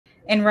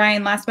And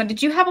Ryan, last one,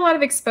 did you have a lot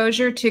of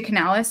exposure to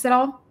Canales at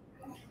all?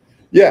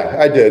 Yeah,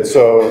 I did.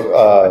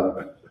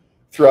 So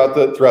throughout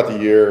the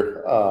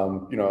year,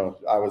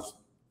 I was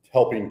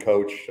helping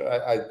coach.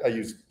 I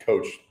use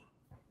coach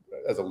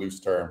as a loose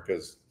term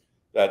because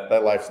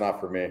that life's not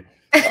for me.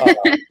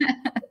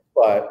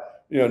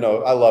 But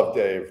no, I love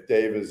Dave.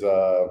 Dave is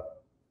a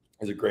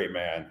great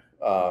man.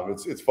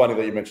 It's funny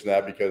that you mentioned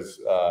that because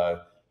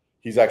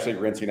he's actually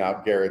renting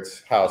out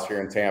Garrett's house here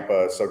in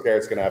Tampa. So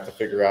Garrett's going to have to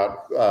figure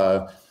out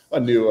a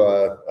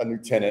new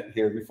tenant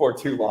here before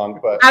too long.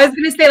 But I was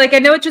going to say, I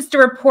know it's just a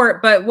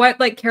report, but what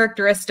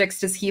characteristics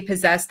does he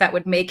possess that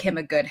would make him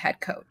a good head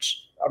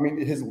coach? I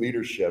mean, his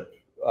leadership.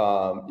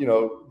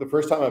 The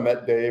first time I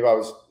met Dave, I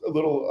was a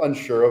little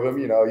unsure of him.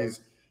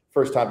 He's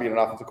first time being an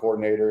offensive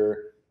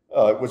coordinator.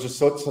 Was just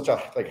such a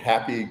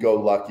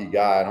happy-go-lucky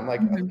guy, and I'm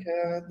like,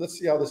 okay, let's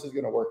see how this is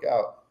going to work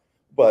out.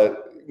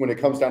 But when it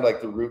comes down to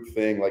the root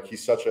thing,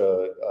 he's such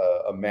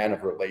a man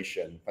of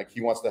relation.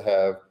 He wants to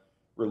have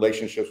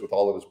relationships with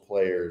all of his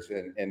players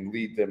and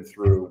lead them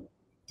through,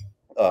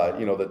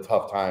 the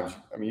tough times.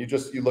 I mean,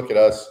 you look at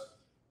us,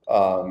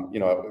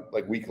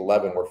 week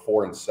 11, we're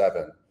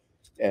 4-7,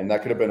 and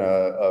that could have been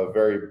a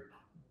very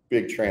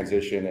big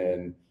transition,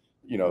 and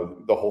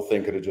the whole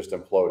thing could have just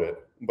imploded.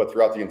 But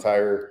throughout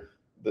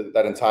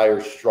that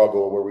entire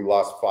struggle where we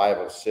lost 5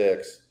 of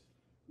 6,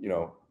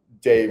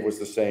 Dave was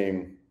the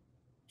same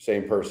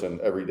person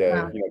every day.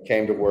 Wow.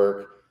 Came to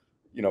work,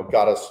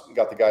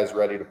 got the guys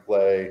ready to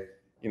play,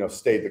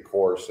 stayed the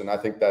course. And I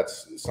think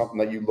that's something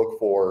that you look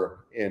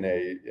for in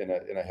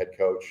a head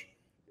coach.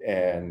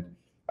 And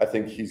I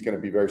think he's going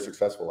to be very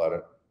successful at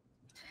it.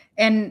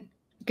 And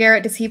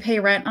Garrett, does he pay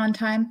rent on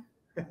time?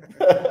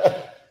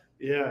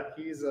 Yeah,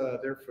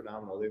 they're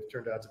phenomenal. They've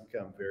turned out to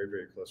become very,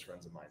 very close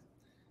friends of mine.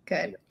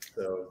 Good.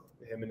 So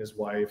him and his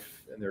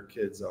wife and their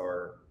kids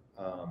are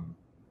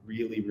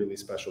really, really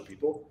special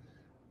people.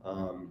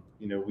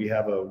 We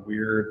have a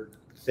weird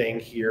thing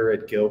here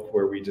at Gilk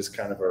where we just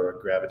kind of are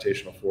a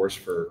gravitational force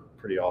for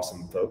pretty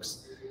awesome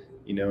folks.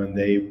 And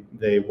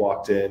they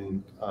walked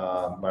in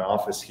my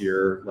office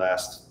here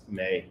last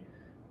May,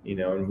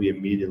 and we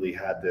immediately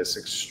had this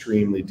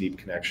extremely deep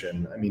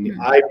connection. I mean,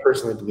 I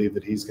personally believe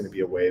that he's going to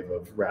be a wave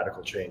of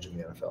radical change in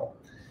the NFL.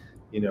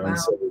 Wow. And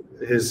so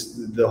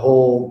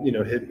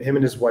him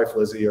and his wife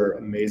Lizzie are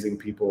amazing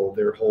people.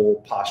 Their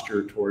whole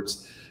posture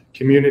towards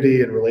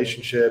community and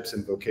relationships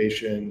and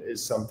vocation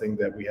is something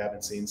that we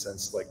haven't seen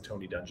since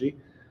Tony Dungy.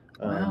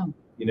 Wow.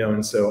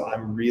 And so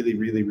I'm really,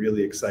 really,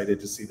 really excited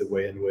to see the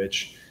way in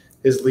which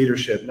his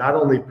leadership not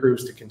only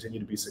proves to continue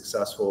to be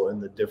successful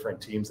in the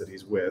different teams that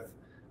he's with,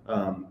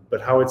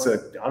 but how it's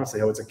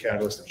a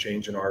catalyst of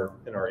change in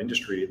our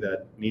industry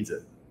that needs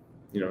it.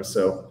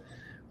 So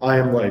I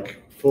am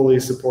fully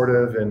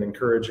supportive and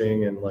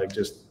encouraging and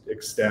just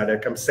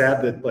ecstatic. I'm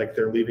sad that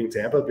they're leaving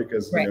Tampa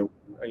because right.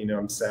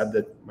 I'm sad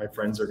that my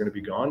friends are going to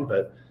be gone,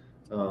 but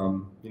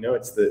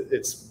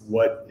it's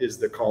what is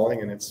the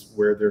calling and it's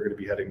where they're going to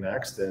be heading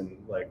next, and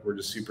we're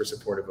just super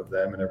supportive of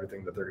them and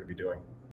everything that they're going to be doing.